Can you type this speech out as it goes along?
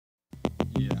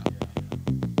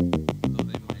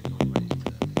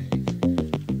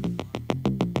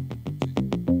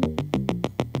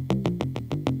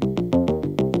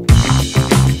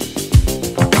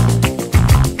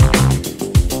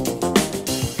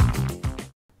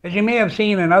As you may have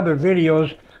seen in other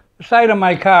videos, the side of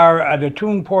my car, the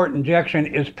tune port injection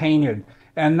is painted.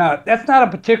 And that's not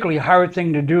a particularly hard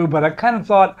thing to do, but I kind of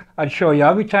thought I'd show you.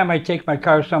 Every time I take my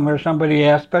car somewhere, somebody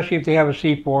asks, especially if they have a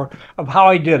C4, of how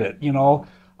I did it, you know.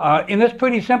 And it's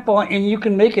pretty simple, and you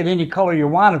can make it any color you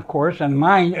want, of course. And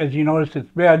mine, as you notice, it's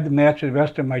red to match the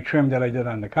rest of my trim that I did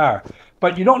on the car.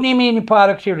 But you don't need me any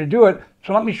products here to do it,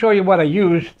 so let me show you what I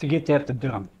use to get that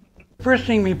done. First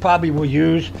thing we probably will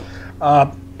use,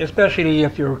 especially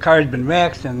if your car's been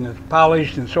waxed and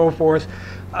polished and so forth,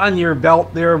 on your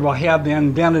belt there will have the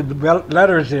indented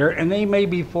letters there, and they may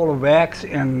be full of wax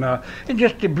and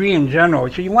just debris in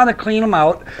general. So you want to clean them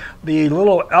out. The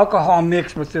little alcohol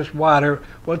mixed with this water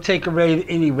will take away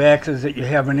any waxes that you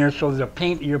have in there, so the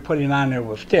paint that you're putting on there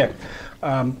will stick.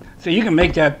 So you can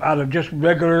make that out of just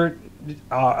regular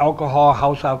alcohol,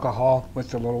 house alcohol, with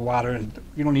the little water, and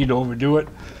you don't need to overdo it.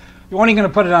 You're only going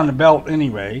to put it on the belt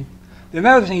anyway. The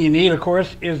other thing you need, of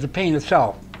course, is the paint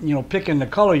itself. You know, picking the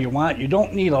color you want. You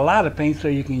don't need a lot of paint, so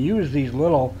you can use these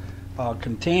little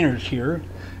containers here.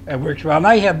 It works well.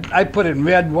 And I put it in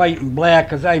red, white, and black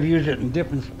because I've used it in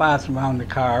different spots around the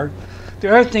car. The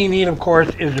other thing you need, of course,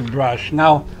 is a brush.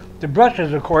 Now, the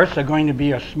brushes, of course, are going to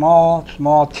be a small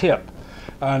tip.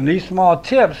 And these small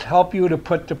tips help you to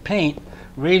put the paint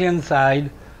right inside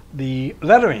the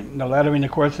lettering. The lettering,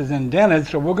 of course, is indented,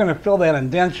 so we're going to fill that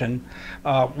indentation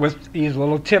with these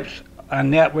little tips,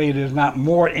 and that way there's not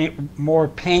more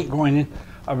paint going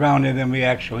around it than we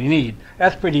actually need.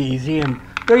 That's pretty easy and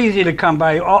very easy to come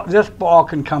by. This ball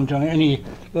can come to any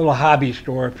little hobby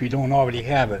store if you don't already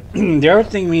have it. The other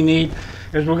thing we need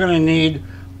is we're going to need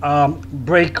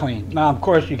brake clean. Now, of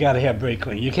course, you got to have brake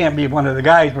clean. You can't be one of the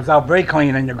guys without brake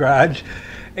clean in your garage.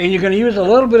 And you're going to use a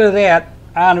little bit of that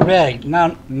on a rag.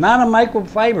 Now, not a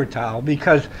microfiber towel,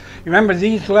 because remember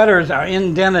these letters are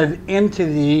indented into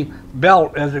the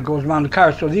belt as it goes around the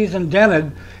car. So these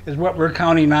indented is what we're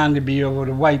counting on to be able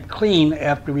to wipe clean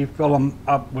after we fill them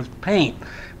up with paint.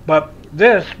 But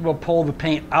this will pull the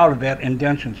paint out of that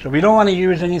indentation. So we don't want to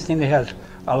use anything that has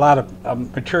a lot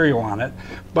of material on it.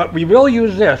 But we will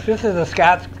use this. This is a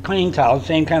Scott's clean towel, the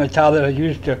same kind of towel that I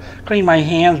use to clean my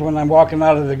hands when I'm walking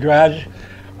out of the garage.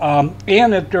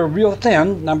 And if they're real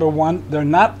thin, number one, they're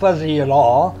not fuzzy at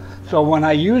all. So when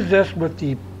I use this with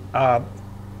the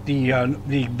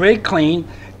brake clean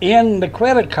and the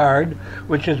credit card,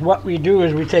 which is what we do,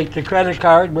 is we take the credit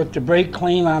card with the brake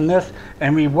clean on this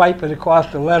and we wipe it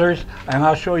across the letters, and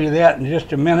I'll show you that in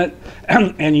just a minute.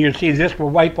 And you'll see this will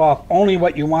wipe off only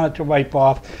what you want it to wipe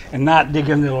off and not dig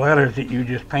into the letters that you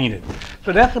just painted.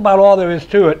 So that's about all there is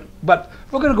to it. But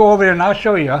we're going to go over there and I'll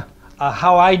show you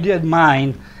how I did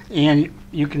mine, and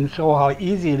you can show how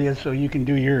easy it is so you can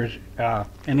do yours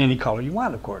in any color you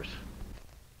want, of course.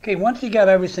 Okay, once you got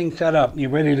everything set up and you're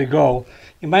ready to go,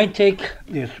 you might take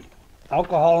this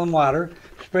alcohol and water,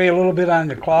 spray a little bit on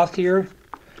the cloth here,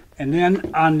 and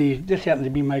then on the, this happens to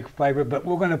be microfiber, but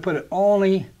we're going to put it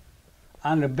only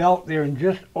on the belt there and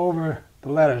just over the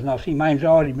letters. Now see, mine's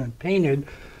already been painted,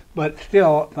 but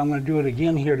still, I'm going to do it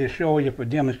again here to show you for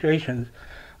demonstrations.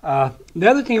 The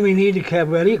other thing we need to have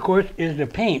ready, of course, is the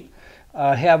paint.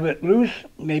 Have it loose,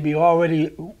 maybe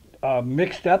already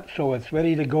mixed up, so it's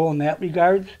ready to go in that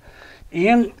regards.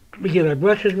 And we get our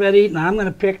brushes ready. Now I'm going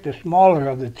to pick the smaller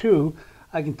of the two.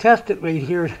 I can test it right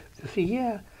here to see,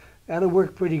 yeah, that'll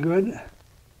work pretty good.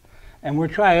 And we'll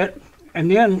try it. And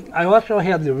then I also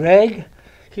have the rag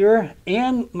here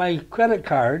and my credit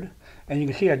card. And you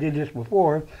can see I did this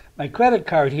before. My credit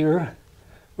card here,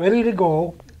 ready to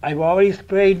go. I've already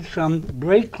sprayed some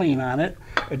brake clean on it.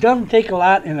 It doesn't take a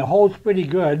lot and it holds pretty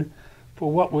good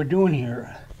for what we're doing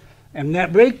here. And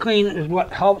that brake clean is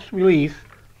what helps release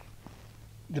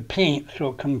the paint so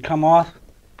it can come off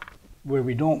where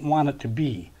we don't want it to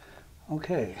be.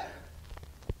 Okay.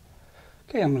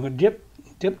 Okay, I'm going to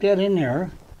dip that in there.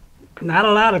 Not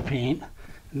a lot of paint.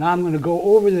 Now I'm going to go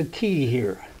over the T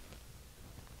here.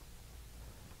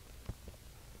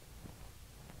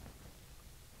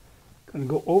 Going to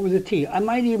go over the T. I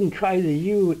might even try the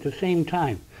U at the same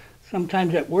time.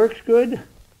 Sometimes that works good.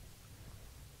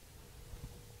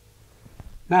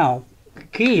 Now, the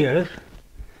key is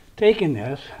taking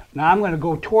this. Now I'm going to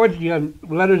go towards the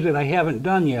letters that I haven't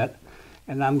done yet,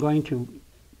 and I'm going to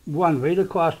run right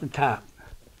across the top.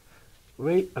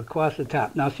 Right across the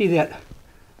top. Now see that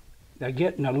they're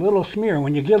getting a little smear.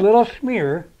 When you get a little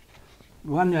smear,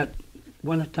 run it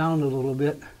down a little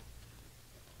bit.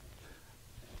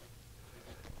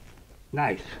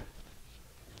 Nice.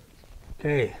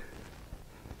 Okay.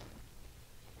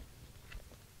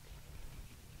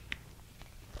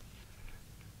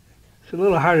 It's a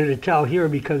little harder to tell here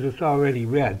because it's already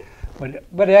red.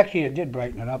 But actually it did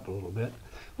brighten it up a little bit.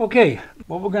 Okay,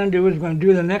 what we're going to do is we're going to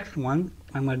do the next one.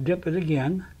 I'm going to dip it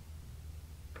again,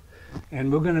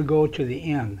 and we're going to go to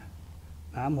the end.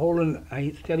 I'm holding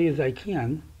as steady as I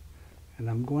can, and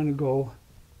I'm going to go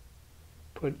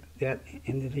put that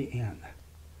into the end.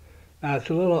 Now it's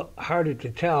a little harder to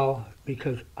tell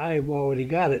because I've already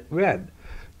got it red,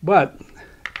 but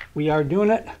we are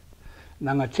doing it. And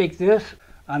I'm going to take this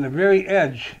on the very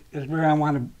edge is where I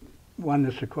want to run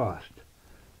this across.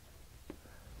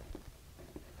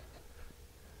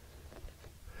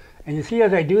 And you see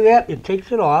as I do that, it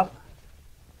takes it off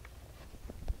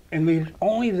and leaves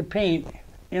only the paint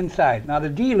inside. Now the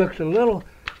D looks a little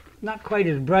not quite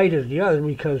as bright as the other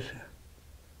because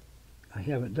I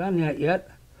haven't done that yet.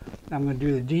 I'm going to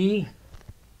do the D.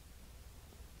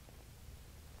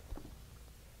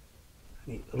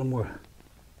 I need a little more.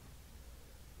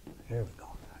 There we go.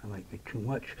 That might be too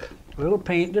much. A little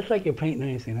paint, just like you're painting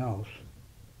anything else.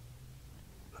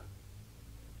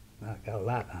 I've got a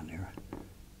lot on there.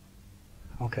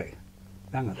 Okay,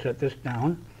 now I'm going to set this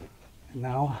down. And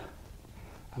now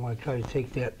I'm going to try to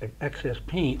take that excess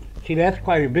paint. See, that's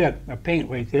quite a bit of paint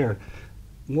right there.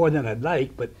 More than I'd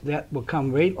like, but that will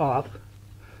come right off.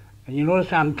 And you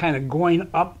notice I'm kind of going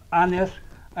up on this.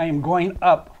 I am going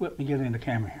up. Let me get in the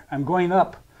camera here. I'm going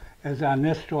up as on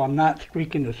this, so I'm not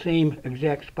streaking the same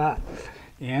exact spot.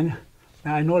 And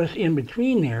now I notice in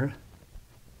between there.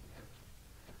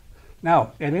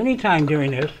 Now, at any time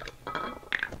during this,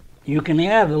 you can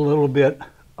add a little bit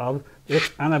of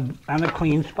this on a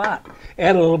clean spot.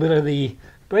 Add a little bit of the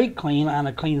brake clean on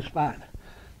a clean spot.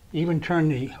 Even turn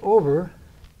the over.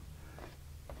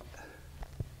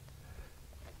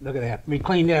 Look at that. We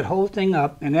cleaned that whole thing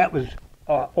up, and that was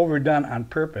overdone on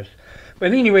purpose.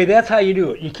 But anyway, that's how you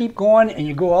do it. You keep going, and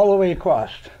you go all the way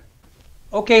across.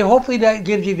 Okay, hopefully that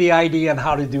gives you the idea of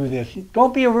how to do this.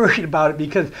 Don't be worried about it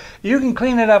because you can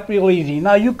clean it up real easy.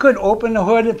 Now, you could open the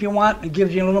hood if you want. It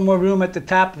gives you a little more room at the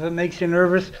top if it makes you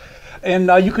nervous. And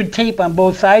you could tape on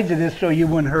both sides of this so you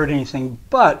wouldn't hurt anything.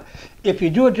 But if you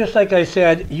do it just like I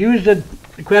said, use the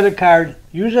credit card,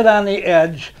 use it on the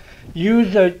edge,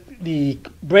 use the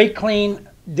brake clean,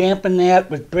 dampen that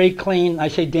with brake clean. I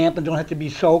say dampen, don't have to be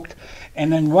soaked.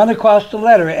 And then run across the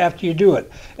letter after you do it.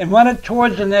 And run it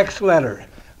towards the next letter.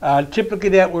 Typically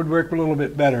that would work a little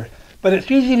bit better. But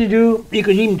it's easy to do. You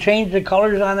can even change the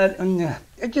colors on it. And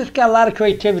it just got a lot of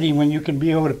creativity when you can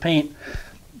be able to paint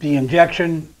the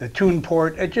injection, the tune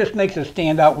port. It just makes it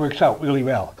stand out, works out really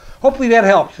well. Hopefully that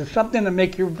helps. It's something to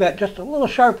make your vet just a little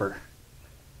sharper.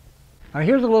 Now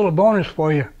here's a little bonus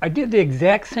for you. I did the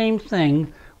exact same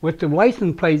thing with the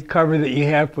license plate cover that you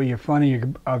have for your front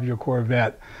of your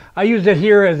Corvette. I use it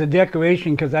here as a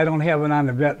decoration because I don't have it on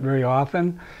the vet very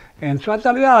often. And so I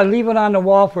thought, yeah, I'll leave it on the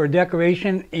wall for a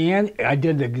decoration, and I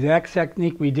did the exact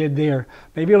technique we did there.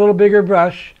 Maybe a little bigger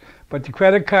brush, but the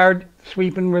credit card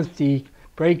sweeping with the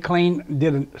brake clean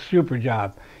did a super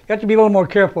job. You have to be a little more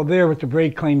careful there with the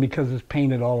brake clean because it's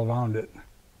painted all around it.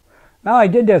 Now I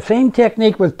did that same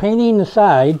technique with painting the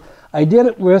side. I did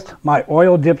it with my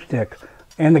oil dipstick,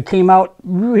 and it came out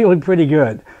really pretty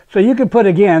good. So you could put,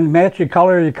 again, match the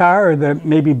color of your car, or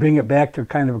maybe bring it back to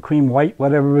kind of a cream white,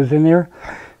 whatever was in there.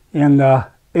 And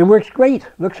it works great,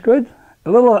 looks good. A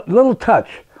little touch.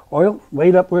 Oil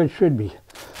right up where it should be.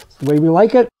 It's the way we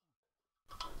like it.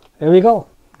 There we go.